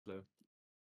Slow.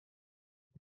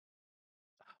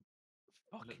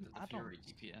 I looked at the Fury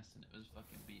DPS and it was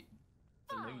fucking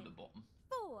below the bottom.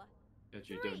 4,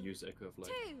 Actually, don't use Echo of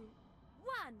Light. 2,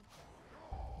 1.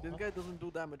 This guy doesn't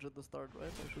do damage at the start, right?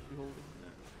 I should be holding.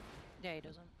 Yeah, he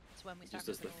doesn't. It's when we start Just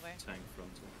as the moving over. tank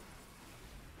frontal.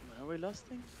 Are we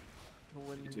lasting?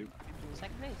 When You too.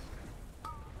 Second place.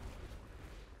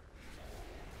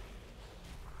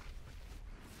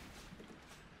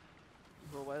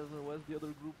 Bro, why is the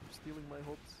other group stealing my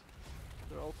hots?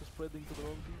 They're also spreading to the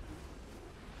wrong people.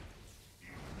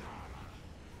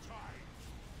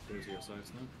 There's your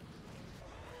sides now.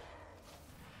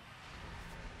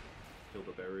 Kill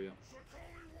the barrier.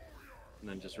 And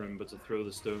then just remember to throw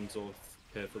the stones off,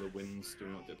 prepare for the winds, do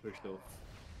not get pushed off.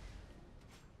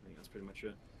 I think that's pretty much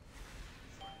it.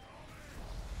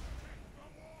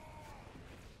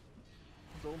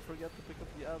 Don't forget to pick up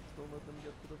the ads, don't let them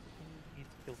get to the fucking... Need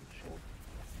to kill the shield.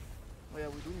 Oh yeah,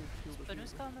 we do need to kill the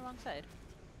Spooners shield. go on the wrong side.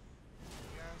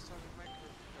 Yeah, so the micro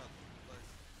got like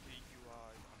the UI.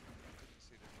 I couldn't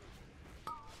see the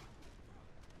movement.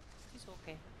 He's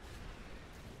okay.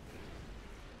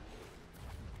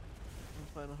 I'm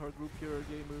fine, our group here are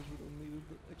gamers, we don't need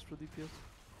the extra DPS.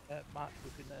 Matt, we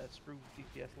can screw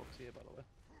DPS locks here, by the way.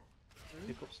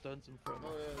 Pick up stones and throw them.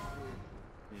 Oh yeah,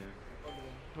 true.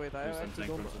 Yeah. Wait, I There's some actually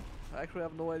tank don't... frontal. I actually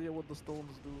have no idea what the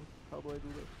stones do. How do I do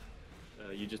that?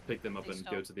 You just pick them up They and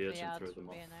go stop to the edge the and ads throw from them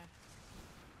off. being there.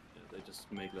 Yeah, they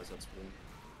just make less at spawn.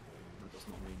 That does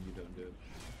not mean you don't do it.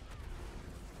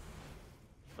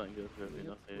 Fine, go for every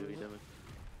nothing, every damage.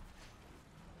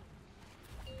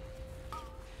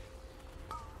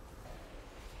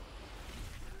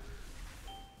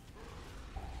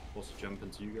 Also jump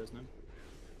into you guys now.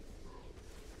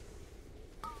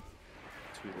 To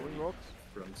Throwing the rocks?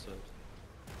 front side.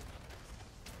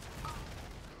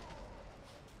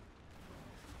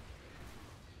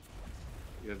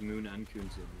 You have Moon and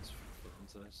Coons in this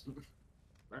front side.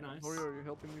 Very nice. Warrior, are you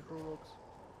helping me throw rocks?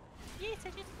 Yes, I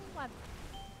just did one.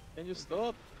 Can you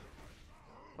stop?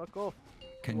 Fuck off.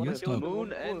 Can Wanna you kill stop? it in one Moon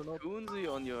go and or not? Coonsy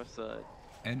on your side.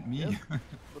 And me? Yes.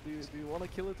 But do you want to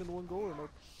kill it in one go or not?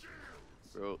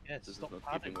 Bro, Yeah, this is stop not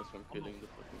padding. keeping us from killing the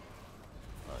fucking...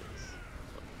 Nice.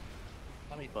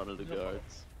 I mean, Funnel the no-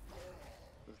 guards.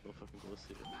 There's no fucking boss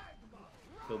here.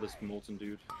 Kill this molten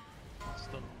dude.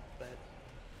 Stun bed.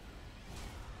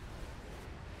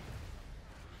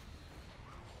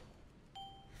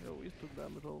 Yo, we took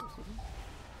damage all of a sudden.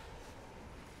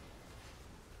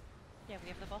 Yeah, we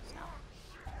have the boss now.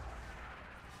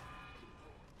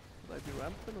 Should I be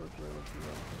ramping or should I not be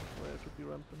ramping? Oh, yeah, I should be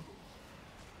ramping.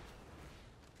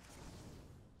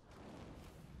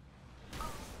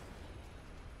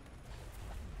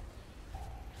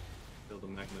 Kill the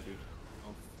magma dude.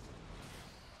 Off.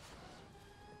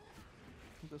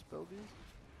 Dispel these?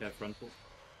 Yeah, frontal.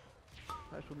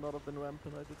 I should not have been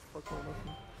ramping, I did fuck all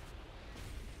nothing.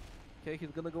 Okay, he's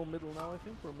gonna go middle now, I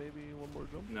think, or maybe one more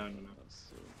jump. No.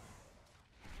 So,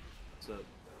 So,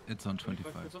 It's on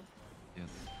 25%? 25. Yes.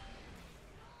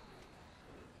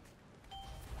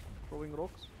 Throwing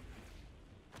rocks.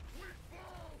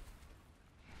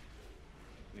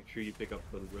 Make sure you pick up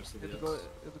the rest of the It's, ads.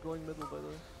 it's going middle, by the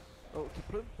way. Oh,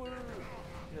 Kiprimper!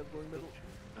 Yeah, it's going middle.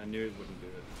 I knew it wouldn't do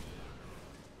it.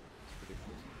 It's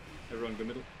ridiculous. Everyone go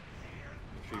middle.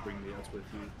 Make sure you bring the ads with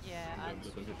you. Yeah, and ads.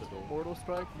 don't let them hit the door. Mortal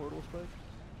strike, mortal strike.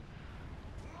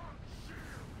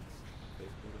 Fake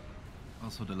mortal.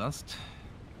 Also the last.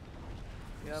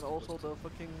 Yeah, and also the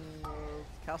fucking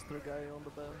caster guy on the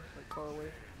bed, like far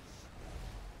away.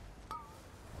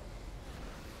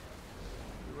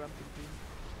 The ramping team.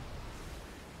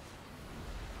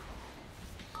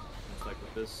 Just like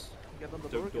with this. Get on the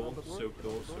door, Soak get on door, the door. soak get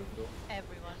on door, the door. soak door.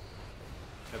 Everyone.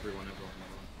 Everyone.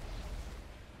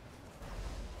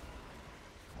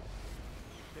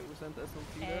 Okay, we sent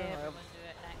SLT there. Everyone do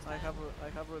it next I time.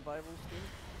 have revival still.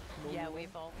 No Yeah, new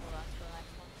we've one. all pulled that for the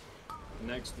next one.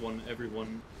 Next one,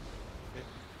 everyone.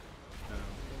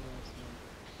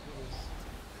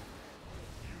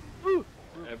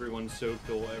 Everyone soak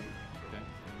door. Okay.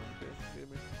 Okay, gave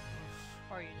me.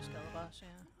 Or you just kill the boss, yeah,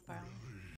 apparently.